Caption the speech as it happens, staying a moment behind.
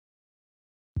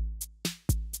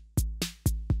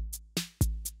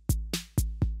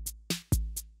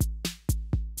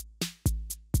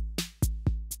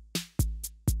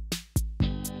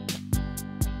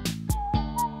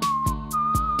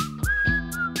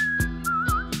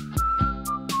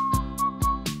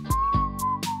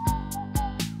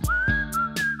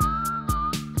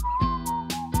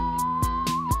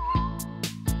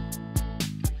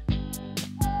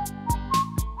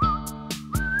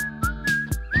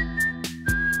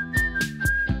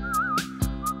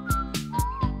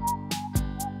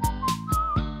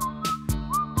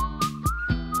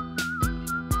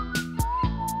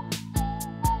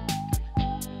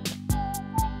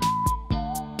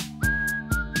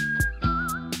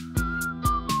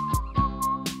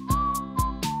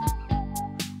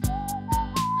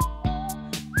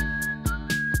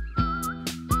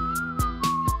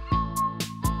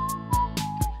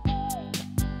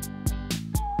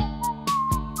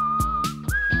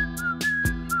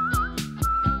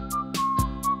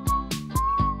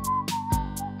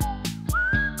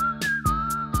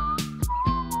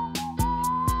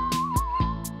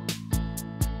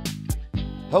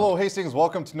Hello, Hastings.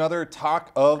 Welcome to another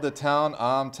Talk of the Town.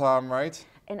 I'm Tom Wright.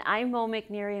 And I'm Mo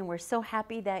McNeary, and we're so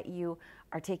happy that you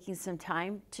are taking some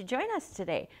time to join us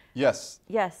today. Yes.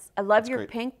 Yes, I love That's your great.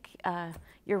 pink.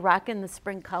 You're rocking the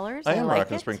spring colors. I am like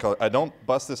rocking it. spring color. I don't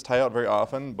bust this tie out very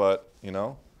often, but you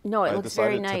know, No, it I looks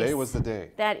very decided nice. today was the day.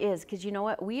 That is, because you know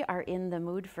what? We are in the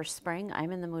mood for spring.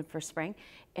 I'm in the mood for spring.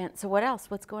 And so what else?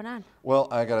 What's going on? Well,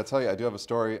 I got to tell you, I do have a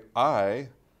story. I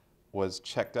was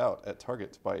checked out at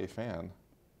Target by a fan.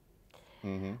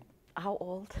 Mm-hmm. How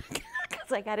old?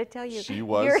 Because I got to tell you. She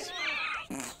was.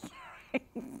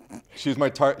 She's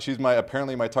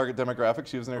apparently my target demographic.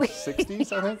 She was in her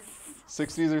 60s, I think.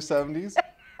 60s or 70s.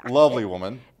 Lovely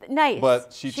woman. Nice.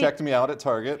 But she checked me out at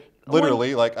Target.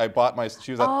 Literally, like I bought my,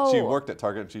 she worked at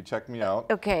Target and she checked me out.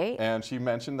 Okay. And she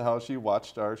mentioned how she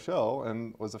watched our show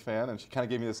and was a fan, and she kind of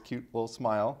gave me this cute little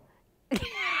smile. And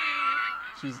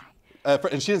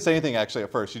she didn't say anything actually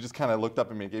at first. She just kind of looked up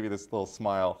at me and gave me this little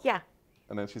smile. Yeah.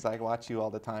 And then she's like, I watch you all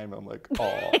the time. I'm like,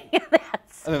 oh.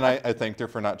 That's And then I thanked her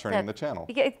for not turning the channel.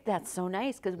 Yeah, that's so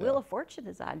nice, because Wheel of Fortune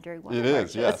is on during one It of our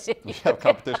is, yes. shows. We have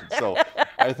competition. So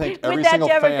I thank every With that single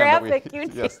fan that we demographic,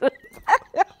 you yes. do.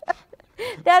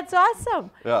 That's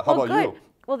awesome. Yeah, how well, about good. you?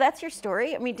 Well, that's your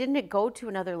story. I mean, didn't it go to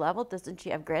another level? Doesn't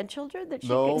she have grandchildren that she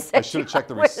can No, set I should you have checked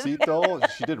the up with? receipt though.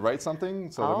 She did write something,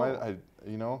 so Oh. there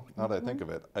might, now that I think of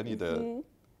it, I need to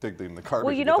dig in the garbage. Well,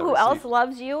 and you get know that who else receipt.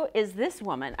 loves you is this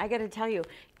woman. I got to tell you,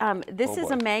 this Oh, is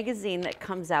boy. a magazine that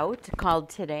comes out called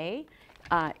Today.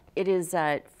 It is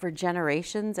for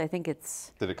generations. I think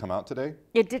it's. Did it come out today?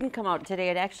 It didn't come out today.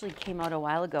 It actually came out a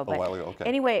while ago. But while ago, okay.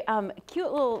 Anyway,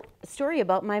 cute little story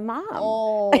about my mom.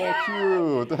 Oh,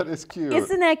 cute. That is cute.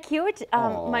 Isn't that cute?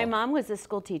 Aw. My mom was a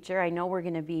school teacher. I know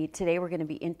today we're going to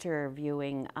be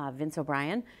interviewing Vince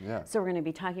O'Brien. Yeah. So we're going to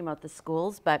be talking about the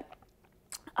schools. But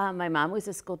my mom was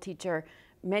a school teacher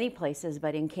many places,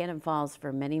 but in Cannon Falls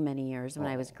for many, many years when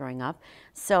I was growing up.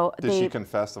 So Did she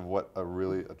confess of what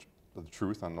the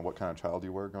truth on what kind of child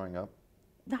you were growing up?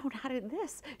 No, not in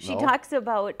this. She No? talks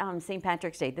about St.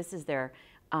 Patrick's Day. This is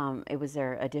it was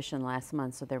their edition last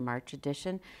month, so their March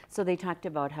edition. So they talked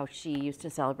about how she used to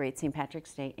celebrate St.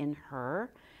 Patrick's Day in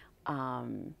her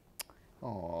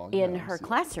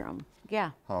classroom.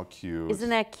 Yeah. How cute. Isn't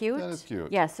that cute? That is cute.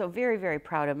 Yeah, so very, very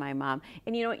proud of my mom.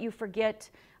 And you know what, you forget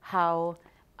how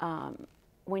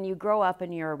when you grow up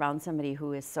and you're around somebody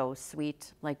who is so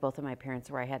sweet, like both of my parents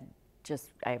were, I have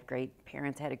great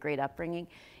parents, had a great upbringing,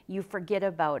 you forget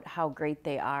about how great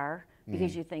they are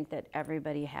because you think that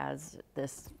everybody has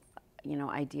this,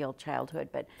 ideal childhood,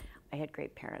 but I had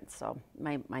great parents. So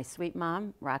my sweet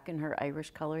mom rocking her Irish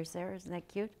colors there, isn't that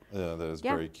cute? Yeah, that is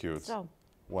Yeah, very cute. so.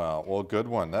 Wow, well, good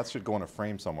one. That should go in a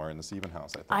frame somewhere in the Stephen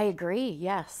house, I think. I agree,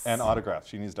 yes. And autograph.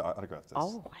 She needs to autograph this.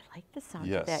 Oh, I like the sound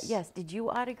Yes. of that. Yes. Did you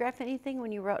autograph anything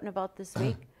when you wrote about this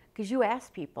week? Because you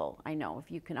asked people, I know, if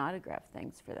you can autograph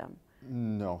things for them.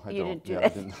 No, I You don't. didn't do Yeah, I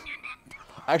that. didn't.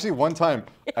 Actually, one time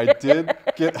I did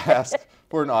get asked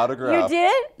for an autograph. You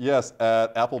did? Yes,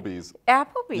 at Applebee's.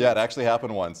 Applebee's? Yeah, it actually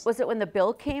happened once. Was it when the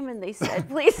bill came and they said,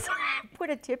 please put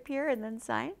a tip here and then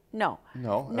sign? No.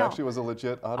 No, it actually was a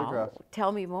legit autograph. Oh,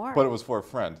 tell me more. But it was for a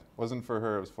friend. It wasn't for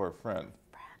her, it was for a friend.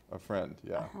 A friend,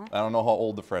 yeah. Uh-huh. I don't know how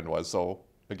old the friend was, so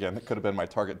again, it could have been my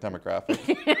target demographic.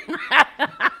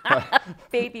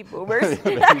 Baby boomers.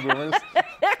 Baby boomers.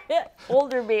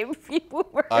 Older baby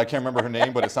boomers. I can't remember her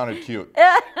name, but it sounded cute.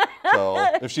 So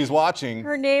if she's watching,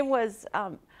 Her name was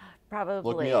Look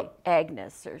probably me up.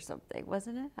 Agnes or something,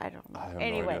 wasn't it? I don't know. I have no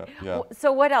Anyway, idea. Yeah.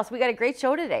 So what else? We got a great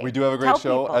show today. we do have a great Tell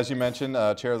show. people. As you mentioned,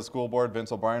 Chair of the School Board,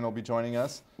 Vince O'Brien, will be joining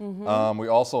us. Mm-hmm. We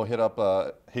also hit up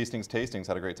Hastings Tastings,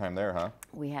 had a great time there, huh?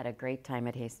 We had a great time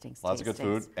at Hastings. Lots of good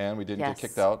food, Tastings. and we didn't Yes. get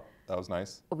kicked out. That was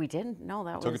nice. We didn't. No,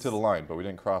 that Took was. it to the line, but we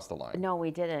didn't cross the line. No, we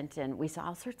didn't, and we saw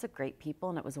all sorts of great people,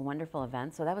 and it was a wonderful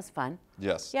event. So that was fun.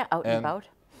 Yes. Yeah, out and about.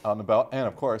 Out and about, and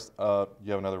of course,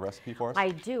 you have another recipe for us?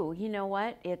 I do. You know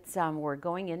what? It's we're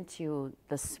going into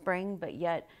the spring, but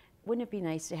yet, wouldn't it be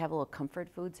nice to have a little comfort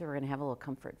food? So we're going to have a little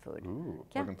comfort food. Ooh,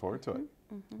 Yeah. looking forward to it.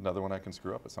 Another one I can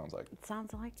screw up, it sounds like. It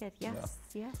sounds like it. Yes.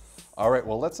 Yes. All right,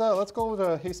 well, let's go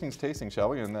to Hastings Tasting, shall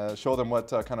we, and show them what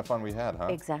kind of fun we had, huh?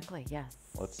 Exactly. Yes.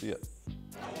 Let's see it.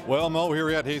 Well, Mo, here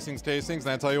we at Hastings Tastings, and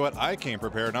I tell you what, I came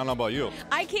prepared. I don't know about you.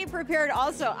 I came prepared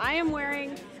also. I am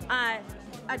wearing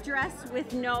a dress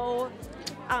with no,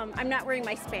 I'm not wearing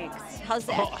my Spanx. How's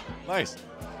that? Oh, nice.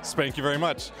 Spank you very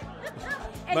much.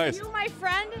 And nice. you, my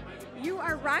friend, you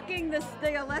are rocking the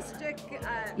elastic.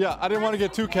 Yeah, I didn't want to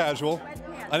get too casual.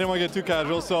 sweatpants. I didn't want to get too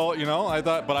casual, so, I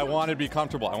thought, but I wanted to be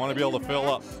comfortable. I want to be able to fill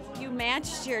up. You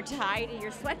matched your tie to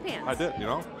your sweatpants. I did, you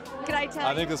know? Can I tell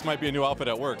I you? think this might be a new outfit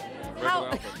at work. Regular How,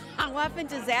 outfit. how often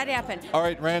does that happen? All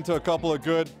right, ran into a couple of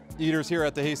good eaters here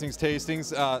at the Hastings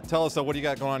Tastings. Tell us, what do you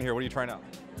got going on here? What are you trying out?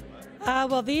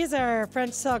 Well, these are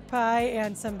French silk pie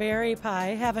and some berry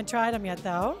pie. Haven't tried them yet,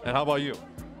 though. And how about you?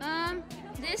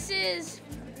 This is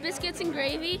biscuits and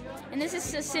gravy, and this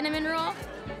is a cinnamon roll,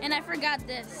 and I forgot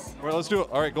this. Well, let's do it.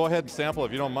 All right, go ahead and sample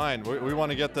if you don't mind. We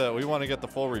want to get the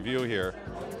full review here.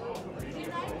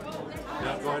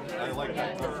 Yeah, go ahead. I like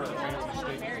that for the fancy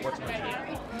steak. What's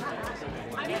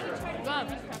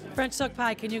my French silk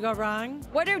pie, can you go wrong?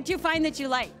 What did you find that you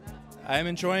like? I'm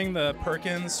enjoying the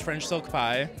Perkins French silk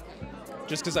pie,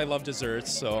 just because I love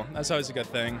desserts, so that's always a good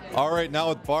thing. All right, now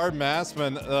with Barb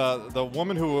Massman, the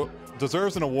woman who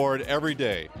deserves an award every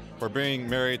day for being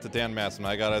married to Dan Massman,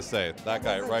 I gotta say. That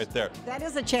guy right there. That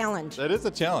is a challenge. That is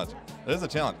a challenge. That is a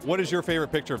challenge. What is your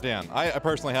favorite picture of Dan? I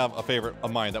personally have a favorite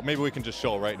of mine that maybe we can just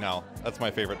show right now. That's my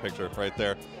favorite picture right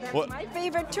there. That's What? my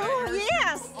favorite too.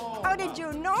 Yes. How did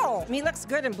you know? He looks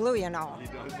good in blue, you know. He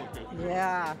does look good.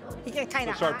 Yeah. He get kind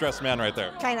A of sharp-dressed man right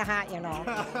there. Kind of hot, you know.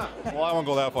 Well, I won't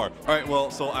go that far. All right, well,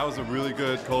 so I was a really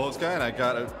good co-host guy, and I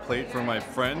got a plate from my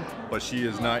friend, but she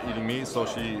is not eating meat, so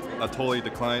she totally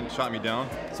declined, shot me down.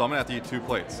 So I'm gonna have to eat 2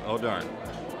 plates. Oh, darn.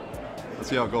 Let's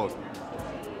see how it goes.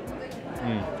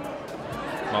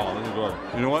 Oh, this is good.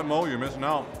 You know what, Mo? You're missing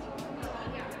out.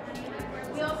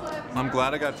 I'm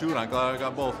glad I got 2, and I'm glad I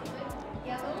got both.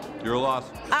 You're a loss.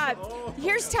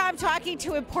 Here's Tom talking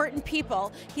to important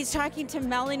people. He's talking to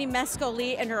Melanie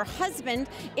Mescoli and her husband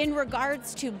in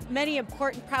regards to many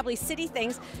important, probably city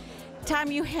things. Tom,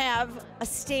 you have a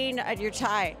stain on your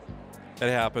tie. It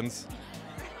happens.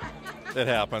 It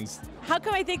happens. How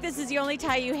come I think this is the only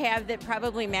tie you have that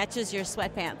probably matches your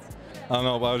sweatpants? I don't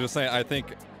know, but I was just saying, I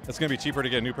think it's going to be cheaper to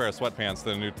get a new pair of sweatpants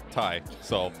than a new tie.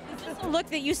 So, Is this a look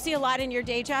that you see a lot in your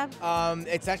day job?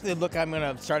 It's actually a look I'm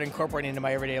going to start incorporating into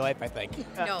my everyday life, I think.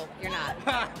 No, you're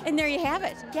not. And there you have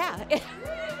it. Yeah.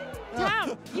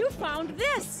 Tom, you found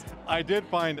this. I did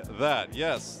find that,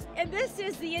 yes. And this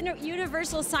is the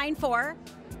universal sign for?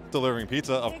 Delivering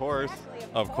pizza, of course.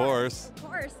 Of course. Of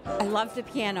course. I love the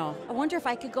piano. I wonder if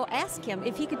I could go ask him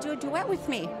if he could do a duet with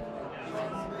me.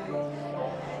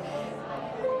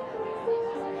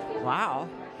 Wow.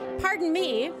 Pardon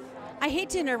me. I hate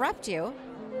to interrupt you.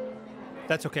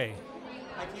 That's okay.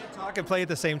 I can't talk and play at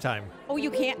the same time. Oh, you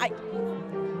can't.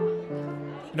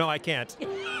 No, I can't.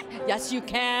 Yes, you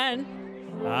can.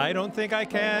 I don't think I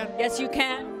can. Yes, you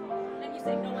can. And you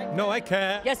say, no, I can't. No, I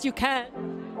can't. Yes, you can.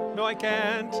 No, I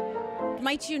can't.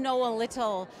 Might you know a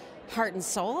little heart and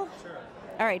soul? Sure.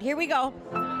 All right, here we go.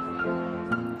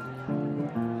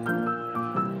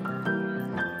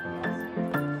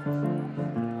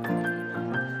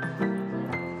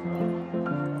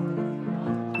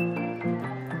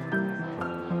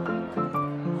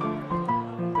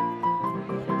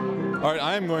 All right,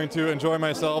 I'm going to enjoy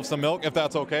myself some milk, if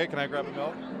that's okay. Can I grab a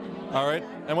milk? All right.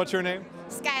 And what's your name?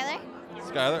 Skylar?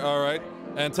 Skylar, all right.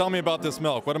 And tell me about this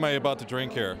milk. What am I about to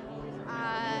drink here?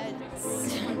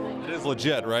 It is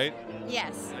legit, right?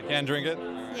 Yes. I can drink it?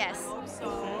 Yes.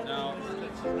 Now,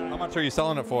 how much are you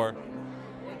selling it for?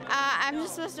 I'm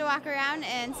just supposed to walk around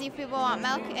and see if people want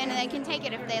milk, and they can take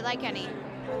it if they like any.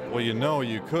 Well, you know,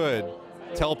 you could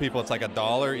tell people it's like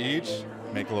 $1 each,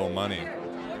 make a little money.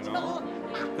 You know?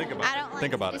 Think about it. I don't like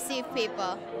Think about to it. deceive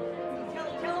people.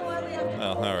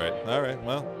 Oh, all right. All right.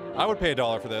 Well, I would pay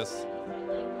 $1 for this.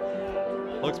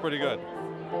 Looks pretty good.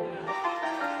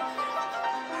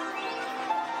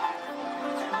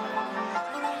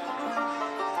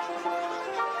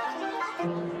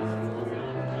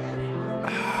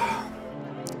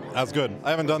 That's good. I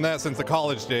haven't done that since the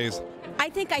college days. I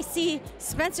think I see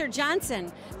Spencer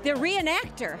Johnson, the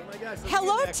reenactor. Oh my gosh,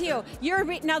 Hello to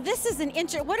you. Now this is an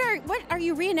what are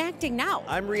you reenacting now?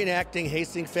 I'm reenacting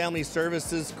Hastings Family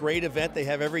Services, great event they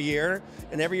have every year.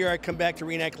 And every year I come back to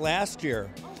reenact last year.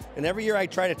 And every year I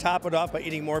try to top it off by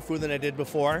eating more food than I did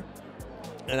before.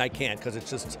 And I can't because it's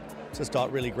just all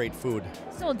really great food.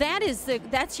 So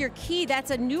that's your key.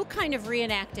 That's a new kind of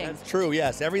reenacting. That's true,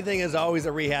 yes. Everything is always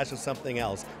a rehash of something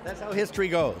else. That's how history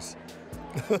goes.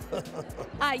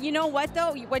 You know what,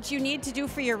 though? What you need to do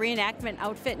for your reenactment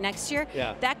outfit next year,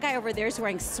 Yeah. that guy over there is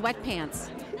wearing sweatpants.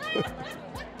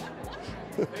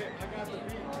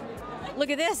 Look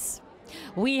at this.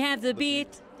 We have the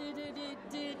beat.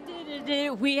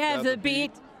 We have the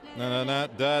beat. No, da,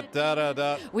 da, da,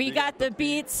 da. We got the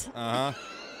beats. Uh-huh.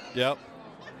 Yep.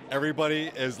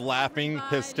 Everybody is laughing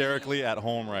hysterically at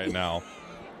home right now.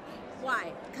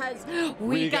 Why? Because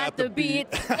we got the beat.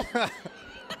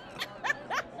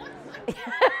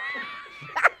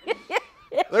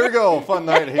 There we go. Fun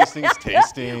night at Hastings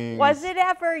Tasting. Was it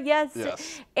ever? Yes.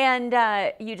 Yes. And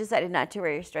you decided not to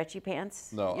wear your stretchy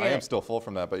pants? No, I am still full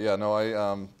from that. But yeah, no,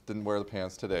 I didn't wear the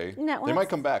pants today. No, they might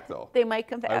come back, though. They might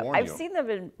come back. I've seen them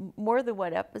in more than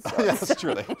one episode. Yeah, that's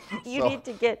true. You need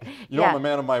to get. You know, I'm a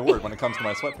man of my word when it comes to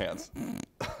my sweatpants.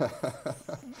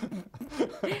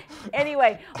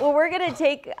 Anyway, well, we're gonna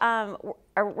take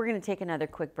another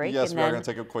quick break. Yes, and we are then going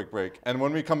to take a quick break. And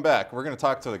when we come back, we're going to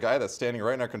talk to the guy that's standing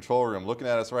right in our control room looking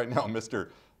at us right now, Mr.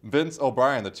 Vince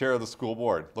O'Brien, the chair of the school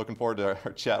board. Looking forward to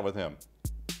our chat with him.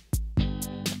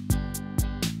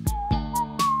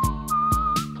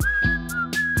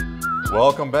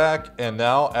 Welcome back. And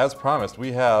now, as promised,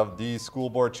 we have the school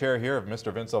board chair here of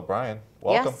Mr. Vince O'Brien.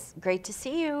 Welcome. Yes, great to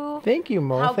see you. Thank you,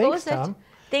 Mo. How Thanks, goes it? Tom.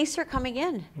 Thanks for coming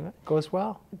in. It goes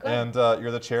well. Good. And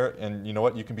you're the chair, and you know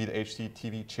what? You can be the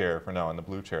HCTV chair for now, in the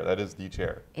blue chair. That is the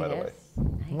chair, by the way.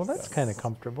 Nice. Well, that's kind of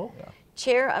comfortable. Yeah.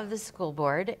 Chair of the school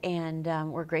board, and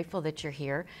we're grateful that you're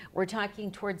here. We're talking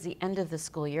towards the end of the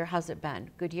school year. How's it been?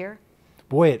 Good year?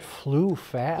 Boy, it flew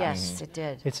fast. Yes, it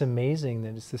did. It's amazing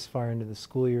that it's this far into the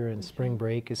school year and spring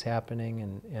break is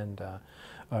happening, and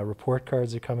report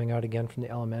cards are coming out again from the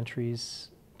elementaries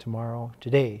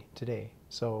today.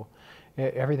 So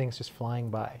everything's just flying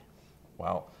by.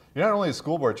 Wow. You're not only a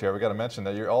school board chair, we got to mention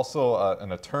that you're also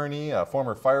an attorney, a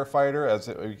former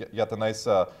firefighter. You got the nice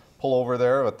pullover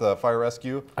there with the fire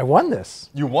rescue. I won this.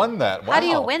 You won that. Wow. How do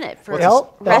you win it? For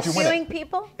rescuing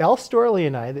people? Elle Storley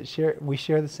and I we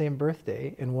share the same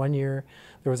birthday. And one year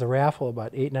there was a raffle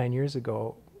about 8-9 years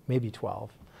ago, maybe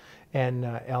 12, and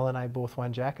Elle and I both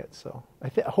won jackets. So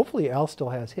hopefully Elle still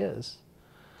has his.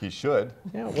 He should.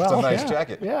 Yeah, well, it's a nice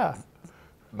jacket. Yeah.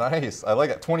 Nice. I like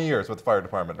it. 20 years with the fire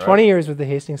department, right? 20 years with the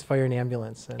Hastings Fire and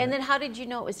Ambulance. And then how did you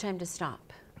know it was time to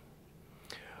stop?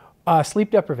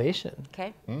 Sleep deprivation.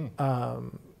 Okay.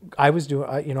 I was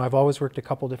doing, I've always worked a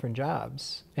couple different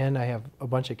jobs, and I have a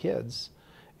bunch of kids,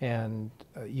 and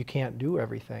you can't do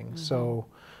everything. Mm-hmm. So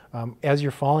as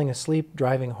you're falling asleep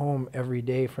driving home every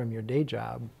day from your day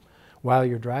job, while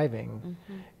you're driving,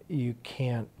 you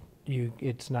can't,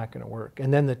 it's not going to work.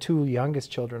 And then the two youngest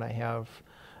children I have,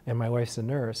 and my wife's a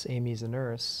nurse, Amy's a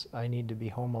nurse, I need to be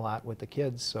home a lot with the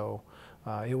kids, so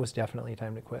it was definitely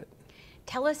time to quit.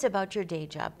 Tell us about your day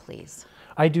job, please.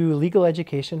 I do legal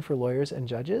education for lawyers and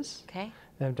judges. Okay.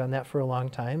 And I've done that for a long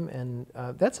time, and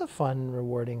that's a fun,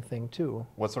 rewarding thing too.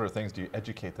 What sort of things do you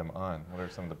educate them on? What are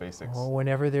some of the basics? Oh,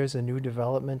 whenever there's a new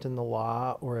development in the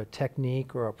law or a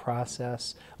technique or a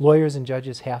process, lawyers and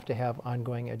judges have to have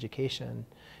ongoing education,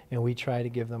 and we try to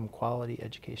give them quality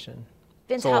education.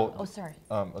 Vince, so, oh, sorry.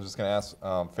 I was just going to ask,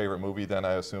 favorite movie then,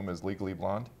 I assume, is Legally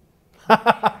Blonde?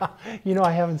 You know,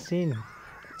 I haven't seen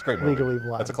It's a great movie. Legally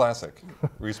Blonde. That's a classic.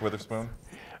 Reese Witherspoon.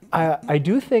 I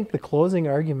do think the closing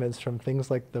arguments from things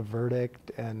like The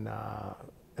Verdict and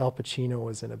Al Pacino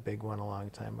was in a big one a long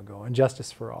time ago, and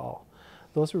Justice for All.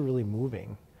 Those were really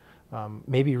moving.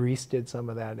 Maybe Reese did some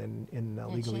of that in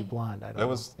Legally Blonde. I don't know. That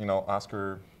was,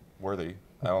 Oscar worthy.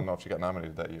 I don't know if she got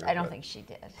nominated that year. I don't think she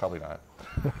did. Probably not.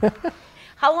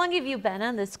 How long have you been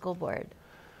on the school board?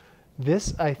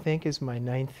 This, I think, is my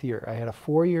 9th year. I had a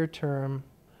 4-year term.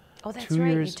 Oh, that's 2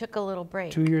 right. years, You took a little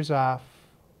break. 2 years off,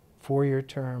 4-year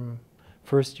term,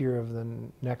 first year of the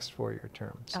next 4-year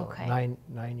term. So okay.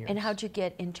 9 years. And how'd you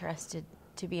get interested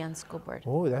to be on school board?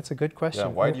 Oh, that's a good question.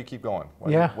 Yeah, why do you keep going? What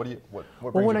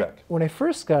brings you back? When I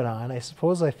first got on, I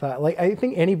suppose I thought, I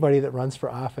think anybody that runs for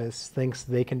office thinks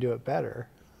they can do it better.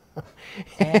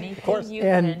 Anything you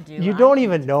can do. You don't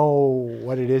even know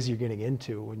what it is you're getting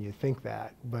into when you think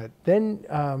that. But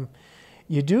then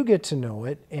you do get to know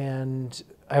it, and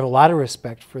I have a lot of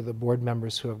respect for the board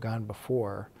members who have gone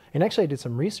before. And actually I did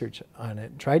some research on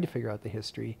it, tried to figure out the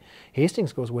history.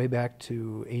 Hastings goes way back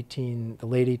to the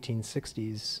late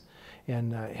 1860s,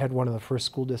 and had one of the first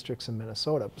school districts in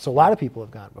Minnesota. So a lot of people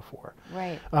have gone before.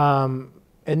 Right. And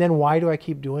then why do I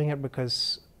keep doing it?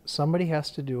 Because somebody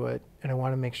has to do it, and I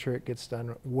want to make sure it gets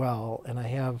done well. And I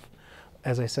have,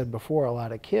 as I said before, a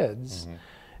lot of kids.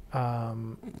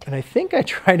 And I think I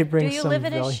try to bring some value. Do you live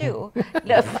in a shoe?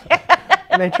 No.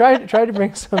 And I try to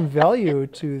bring some value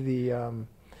to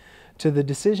the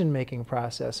decision-making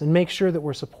process and make sure that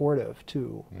we're supportive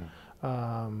too.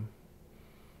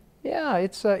 Yeah,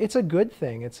 it's a good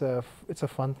thing. It's a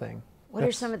fun thing. What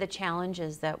are some of the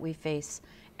challenges that we face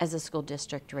as a school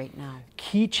district right now?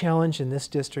 Key challenge in this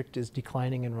district is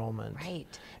declining enrollment. Right.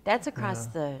 That's across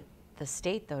the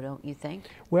state, though, don't you think?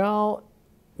 Well,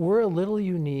 we're a little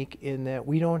unique in that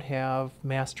we don't have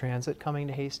mass transit coming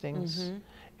to Hastings,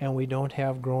 and we don't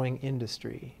have growing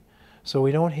industry. So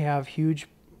we don't have huge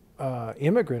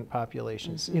immigrant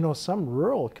populations. You know, some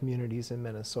rural communities in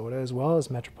Minnesota, as well as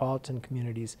metropolitan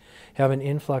communities, have an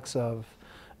influx of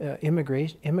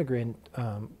immigrant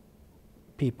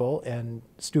people and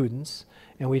students,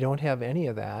 and we don't have any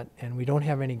of that, and we don't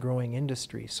have any growing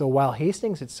industry. So while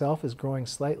Hastings itself is growing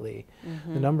slightly,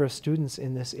 the number of students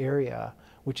in this area,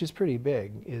 which is pretty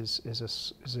big, is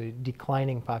a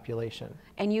declining population.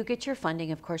 And you get your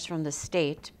funding, of course, from the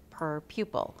state per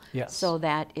pupil. Yes. So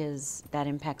that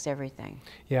impacts everything.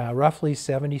 Yeah, roughly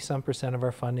 70% of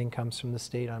our funding comes from the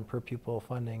state on per pupil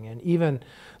funding, and even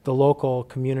the local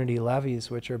community levies,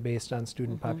 which are based on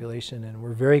student population, and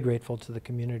we're very grateful to the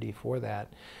community for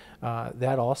that.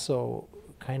 That also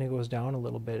kind of goes down a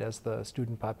little bit as the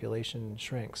student population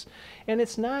shrinks. And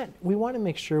it's not, we want to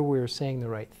make sure we're saying the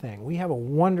right thing. We have a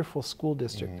wonderful school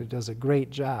district that does a great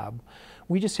job.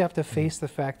 We just have to face the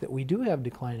fact that we do have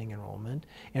declining enrollment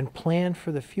and plan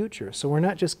for the future. So we're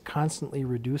not just constantly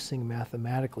reducing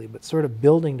mathematically, but sort of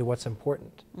building to what's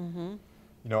important. You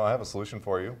know, I have a solution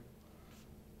for you.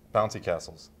 Bouncy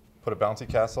castles. Put a bouncy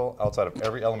castle outside of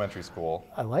every elementary school.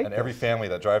 I like And every family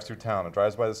that drives through town and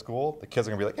drives by the school, the kids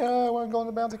are gonna be like, yeah, I want to go in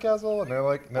the bouncy castle. And they're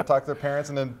like, and they talk to their parents,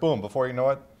 and then boom, before you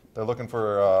know it, they're looking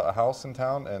for a house in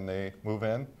town, and they move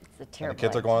in. It's a And terrible the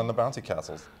kids are going in the bouncy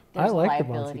castles. I like the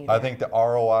bouncy. I think the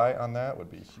ROI on that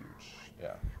would be huge.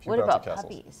 Yeah. Few What bouncy about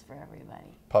castles. puppies for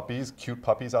everybody? Puppies, cute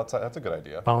puppies outside. That's a good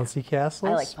idea. Bouncy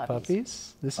castles, I like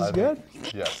puppies. This I is good.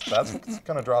 think- Yes, that's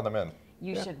going to draw them in.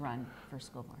 You should run for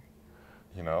school board.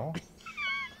 You know,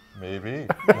 maybe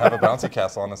have a bouncy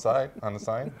castle on the side, on the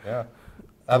sign. Yeah,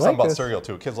 have something like about this. cereal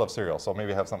too. Kids love cereal, so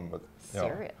maybe have something with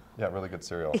Cereal. Yeah, really good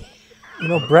cereal. You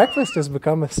know, breakfast has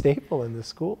become a staple in the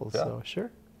schools, Yeah. so sure.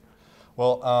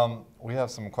 Well, we have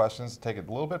some questions to take it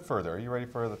a little bit further. Are you ready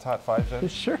for the top 5, Jen?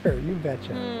 Sure, you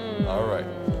betcha. All right,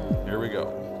 here we go.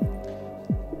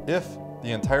 If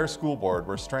the entire school board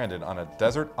were stranded on a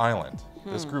desert island,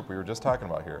 this group we were just talking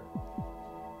about here,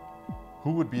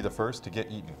 who would be the first to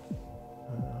get eaten?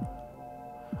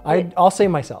 I'll say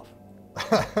myself.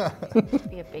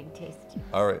 Be a big taste.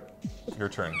 All right, your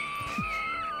turn.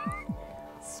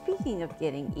 Speaking of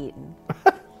getting eaten,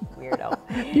 weirdo.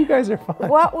 You guys are fine.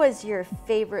 What was your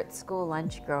favorite school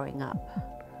lunch growing up?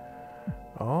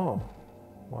 Oh,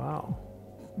 wow.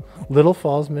 Little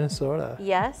Falls, Minnesota.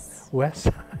 Yes. West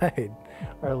Side.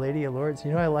 Our Lady of Lourdes.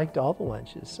 You know, I liked all the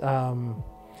lunches.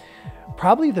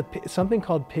 Probably something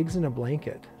called Pigs in a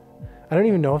Blanket. I don't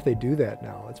even know if they do that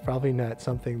now. It's probably not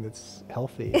something that's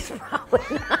healthy. It's probably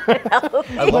not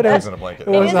healthy. I love pigs in a blanket.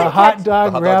 It was It a is hot a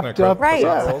dog hot dog wrapped and a up. Right.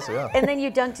 Sauce, yeah. And then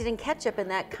you dunked it in ketchup, and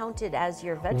that counted as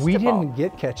your vegetable. We didn't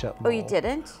get ketchup. Oh, you no.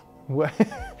 didn't?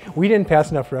 We didn't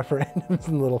pass enough referendums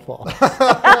in Little Falls. You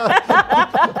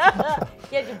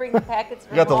had to bring the packets.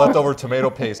 You got the leftover tomato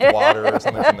paste water or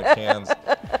something from the cans.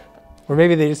 Or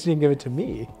maybe they just didn't give it to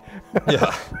me.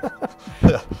 Yeah.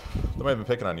 Yeah. They might have been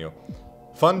picking on you.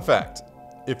 Fun fact.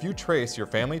 If you trace your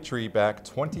family tree back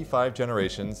 25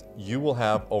 generations, you will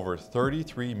have over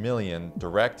 33 million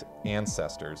direct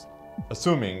ancestors,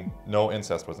 assuming no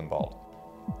incest was involved.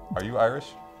 Are you Irish?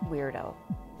 Weirdo.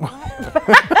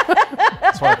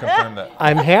 Just want to confirm that.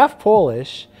 I'm half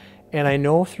Polish, and I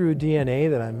know through DNA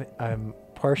that I'm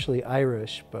partially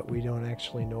Irish, but we don't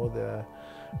actually know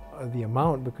the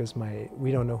amount because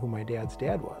we don't know who my dad's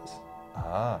dad was.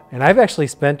 Ah. And I've actually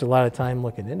spent a lot of time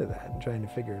looking into that and trying to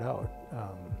figure it out,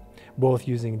 both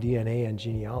using DNA and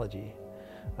genealogy.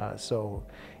 So,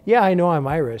 yeah, I know I'm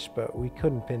Irish, but we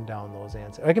couldn't pin down those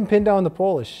ancestors. I can pin down the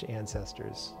Polish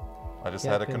ancestors. I just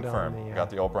Yeah, had to pin down confirm. the, Got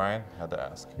the O'Brien, had to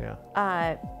ask.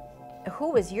 Yeah.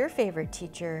 Who was your favorite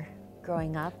teacher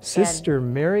growing up? And Sister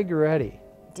Mary Goretti.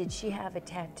 did she have a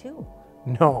tattoo?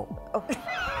 No. Oh.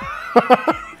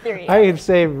 There you I go. can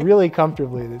say really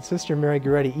comfortably that Sister Mary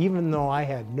Goretti, even though I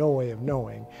had no way of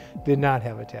knowing, did not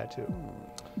have a tattoo.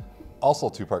 Also,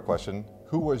 two-part question.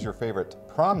 Who was your favorite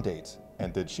prom date,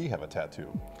 and did she have a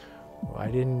tattoo? Well,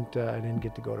 I didn't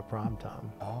get to go to prom,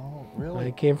 Tom. Oh, I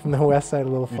really? came from the west side of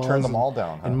Little You Falls. turned them all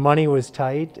down, huh? And money was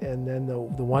tight, and then the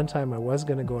one time I was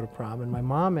going to go to prom, and my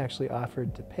mom actually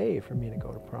offered to pay for me to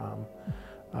go to prom.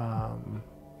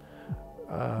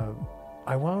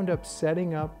 I wound up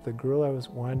setting up the girl I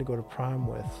wanted to go to prom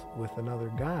with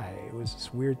another guy. It was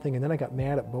this weird thing, and then I got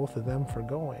mad at both of them for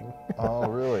going. Oh,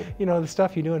 really? You know, the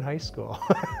stuff you do in high school.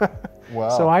 Wow.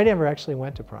 So I never actually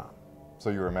went to prom.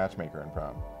 So you were a matchmaker in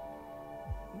prom?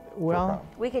 Well, prom.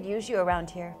 We could use you around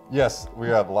here. Yes, we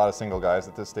have a lot of single guys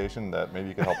at this station that maybe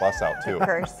you could help us out too.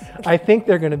 Curse. I think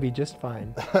they're going to be just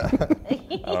fine.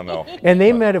 I don't know. And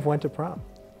they might have went to prom.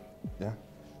 Yeah,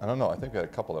 I don't know. I think we had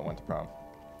a couple that went to prom.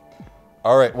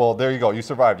 All right, well, there you go. You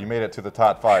survived. You made it to the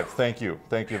top 5. Thank you.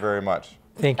 Thank you very much.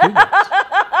 Thank you.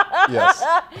 Yes.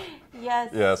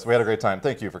 Yes. Yes, we had a great time.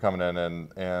 Thank you for coming in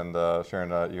and sharing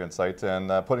your insights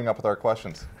and putting up with our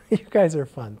questions. You guys are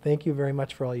fun. Thank you very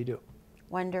much for all you do.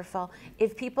 Wonderful.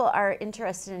 If people are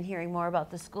interested in hearing more about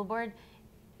the school board,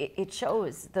 it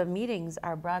shows the meetings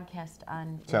are broadcast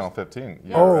on Channel 15.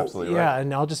 You're absolutely right.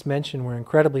 And I'll just mention we're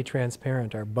incredibly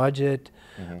transparent. Our budget,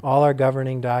 all our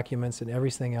governing documents, and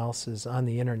everything else is on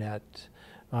the internet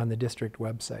on the district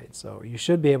website. So you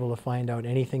should be able to find out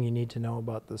anything you need to know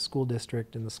about the school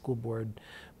district and the school board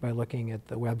by looking at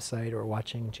the website or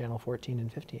watching Channel 14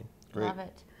 and 15. Great. Love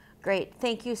it. Great.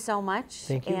 Thank you so much.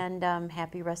 Thank you. And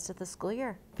happy rest of the school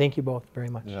year. Thank you both very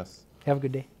much. Yes. Have a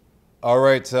good day. All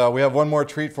right, we have one more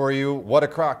treat for you. What a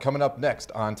Crock coming up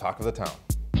next on Talk of the Town.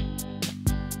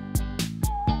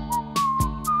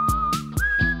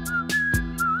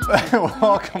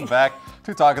 Welcome back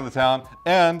to Talk of the Town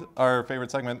and our favorite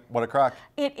segment, What a Crock.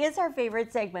 It is our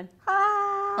favorite segment.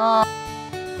 I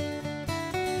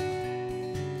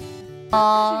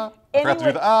forgot to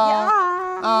do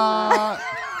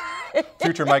the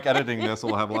Future Mike editing this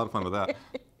will have a lot of fun with that.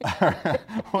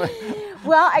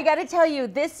 Well, I got to tell you,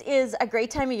 this is a great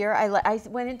time of year. I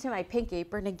went into my pink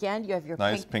apron again. You have your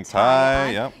nice pink tie.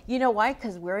 on. Yep. You know why?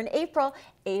 Because we're in April.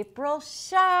 April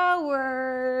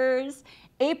showers.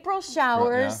 April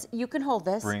showers. You can hold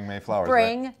this. Bring Mayflowers.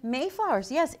 Bring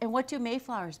Mayflowers. Yes. And what do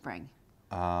Mayflowers bring?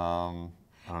 I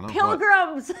don't know.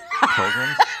 Pilgrims.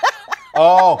 Pilgrims?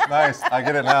 Oh, nice. I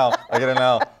get it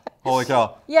now. Holy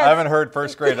cow. Yes. I haven't heard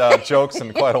first grade jokes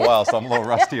in quite a while, so I'm a little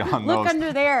rusty on those. Look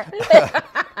under there.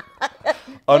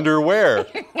 Underwear.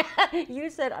 You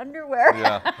said underwear.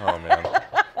 Yeah. Oh, man.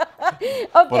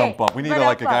 Okay. We need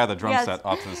a guy on the drum set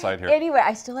off to the side here. Anyway,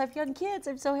 I still have young kids.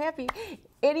 I'm so happy.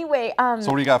 Anyway. So what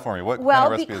do you got for me? What kind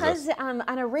of recipe is this? Well, because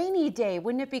on a rainy day,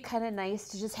 wouldn't it be kind of nice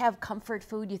to just have comfort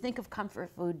food? You think of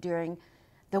comfort food during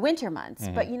the winter months.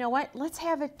 But you know what? Let's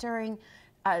have it during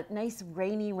a nice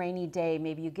rainy day.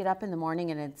 Maybe you get up in the morning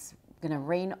and it's going to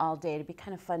rain all day. It'd be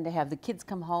kind of fun to have the kids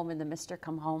come home and the mister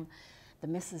come home, the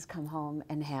missus come home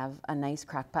and have a nice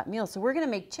crock pot meal. So we're going to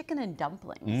make chicken and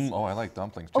dumplings. Oh, I like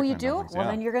dumplings. Oh, you do?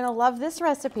 Well, then you're going to love this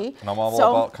recipe. And I'm all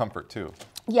about comfort, too.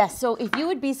 Yes, so if you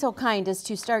would be so kind as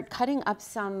to start cutting up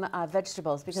some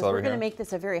vegetables, because we're going to make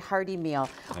this a very hearty meal,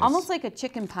 almost like a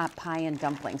chicken pot pie and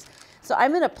dumplings. So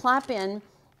I'm going to plop in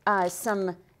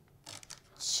some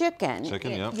chicken,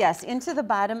 yes, into the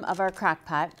bottom of our crock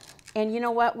pot. And you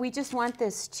know what? We just want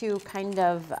this to kind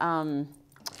of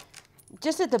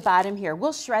just at the bottom here.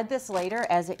 We'll shred this later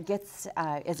as it gets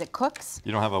as it cooks.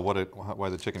 You don't have a why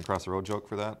the chicken cross the road joke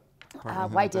for that?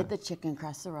 Why did the chicken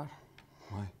cross the road?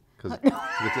 Why? Because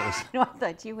no, I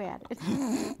thought you had it.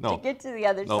 No. To get to the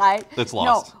other side. It's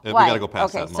lost. No, we got to go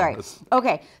past that. Okay, sorry.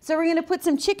 Okay, so we're going to put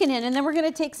some chicken in, and then we're going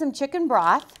to take some chicken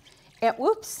broth. And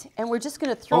whoops, and we're just going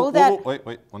to throw that. Wait,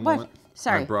 one moment.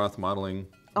 Sorry. My broth modeling.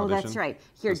 Oh, audition, that's right.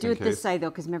 Here, do it this side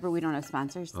though, because remember we don't have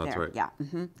sponsors. That's there. right. Yeah.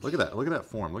 Look at that. Look at that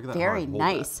form. Look at that. Very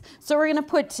nice. So we're going to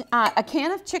put a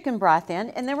can of chicken broth in,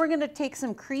 and then we're going to take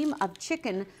some cream of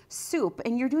chicken soup.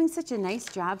 And you're doing such a nice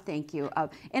job, thank you.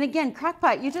 And again, crock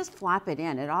pot, you just flop it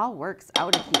in. It all works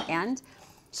out at the end.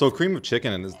 So cream of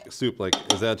chicken and soup,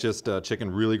 is that just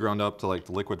chicken really ground up to the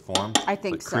liquid form? I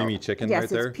think so. Creamy chicken right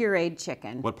there? Yes, it's pureed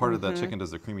chicken. What part of that chicken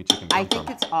does the creamy chicken come from? I think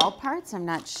it's all parts. I'm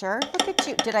not sure. Look at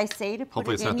you. Did I say to put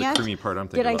it in yet? Hopefully it's not the creamy part I'm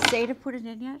thinking about. Did I say to put it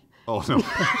in yet? Oh, no.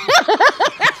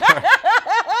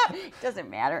 Doesn't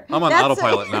matter. I'm on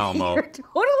autopilot now, Mo. You're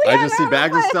totally I just see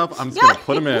bags of stuff. I'm just going to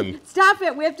put them in. Stop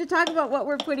it. We have to talk about what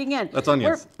we're putting in. That's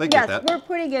onions. They get that. We're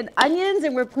putting in onions,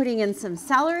 and we're putting in some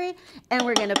celery, and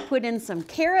we're going to put in some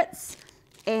carrots.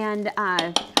 And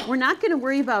we're not going to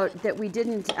worry about that we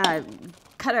didn't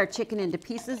cut our chicken into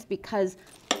pieces, because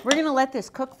we're going to let this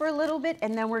cook for a little bit,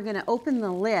 and then we're going to open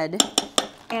the lid,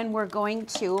 and we're going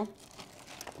to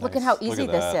look at how easy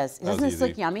this is. Doesn't this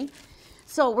look yummy?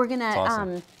 So we're going to,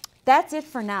 awesome. That's it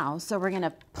for now. So we're going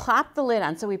to plop the lid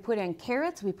on. So we put in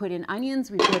carrots, we put in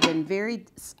onions, we put in very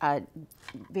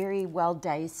well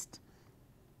diced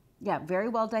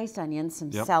onions,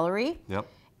 some celery. Yep.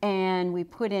 And we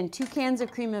put in 2 cans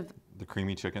of the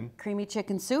creamy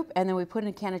chicken soup, and then we put in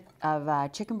a can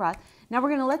of chicken broth. Now we're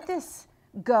going to let this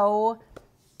go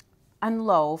on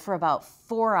low for about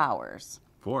 4 hours.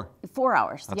 4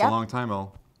 hours. That's a long time,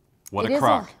 El. What a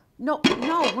crock. No,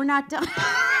 we're not done.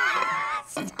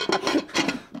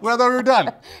 Well, I thought we were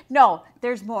done. No,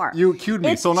 there's more. You cued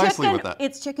me It's so nicely chicken- with that.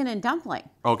 It's chicken and dumpling.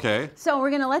 Okay. So we're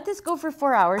gonna let this go for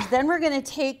 4 hours. Then we're gonna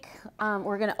take,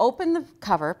 we're gonna open the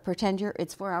cover. Pretend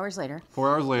it's 4 hours later. 4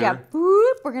 hours later. Yeah.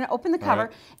 Boop. We're gonna open the cover,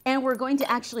 right. and we're going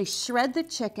to actually shred the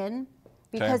chicken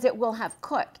because it will have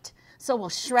cooked. So we'll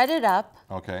shred it up.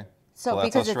 Okay. So that's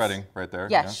because us it's- shredding right there.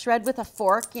 Yeah, shred with a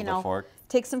fork. You With a know, fork.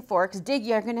 take some forks.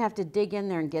 You're gonna have to dig in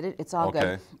there and get it. It's all Okay.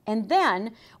 good. And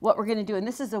then what we're gonna do, and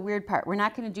this is the weird part. We're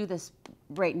not gonna do this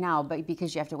right now, but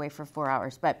because you have to wait for 4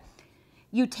 hours. But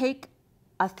you take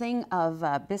a thing of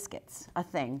biscuits,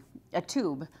 a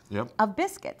tube of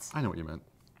biscuits, I know what you meant.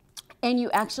 and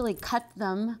you actually cut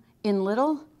them in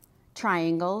little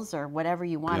triangles or whatever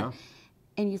you want, Yeah.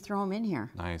 and you throw them in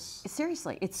here. Nice.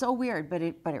 Seriously, it's so weird, but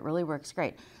it really works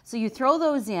great. So you throw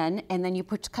those in, and then you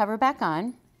put the cover back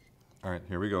on, All right,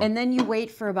 here we go. and then you wait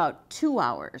for about 2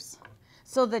 hours.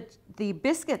 So that the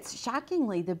biscuits,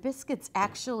 shockingly, the biscuits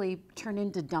actually turn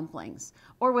into dumplings,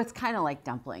 or what's kind of like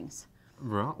dumplings.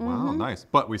 Wow, Mhm. nice.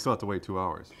 But we still have to wait 2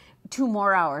 hours. 2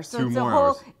 more hours. So 2 it's more a whole.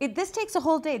 hours. This takes a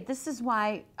whole day. This is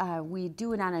why we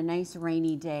do it on a nice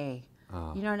rainy day.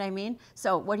 Oh. You know what I mean?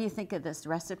 So what do you think of this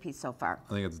recipe so far?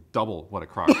 I think it's double what a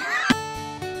crock.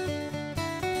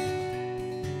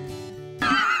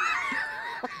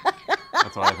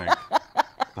 That's what I think.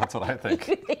 That's what I think.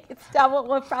 You think it's double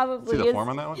what probably See is. the form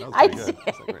on that one? That was I pretty good. see.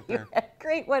 That's like right there.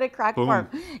 Great, what a crock Boom. form.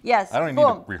 Yes. I don't even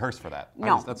boom. need to rehearse for that.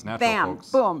 No, That's natural, bam,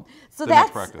 folks. boom. So That needs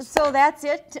that's practice. that's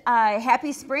it.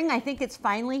 Happy spring. I think it's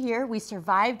finally here. We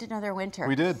survived another winter.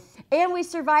 We did. And we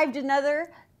survived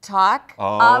another talk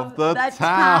Of the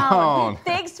town.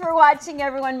 Thanks for watching,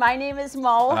 everyone. My name is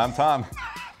Mo. And I'm Tom.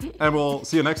 And we'll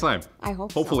see you next time. I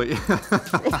hope so. Hopefully.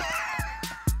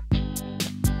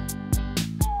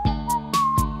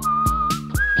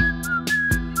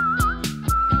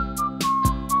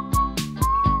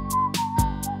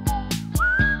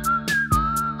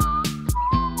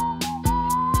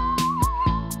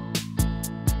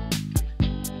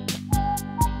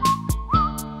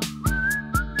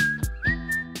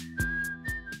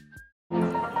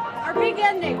 Our big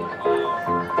ending.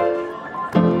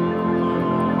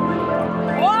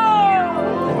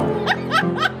 Whoa!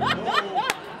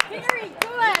 Very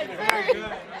good. Very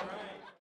good.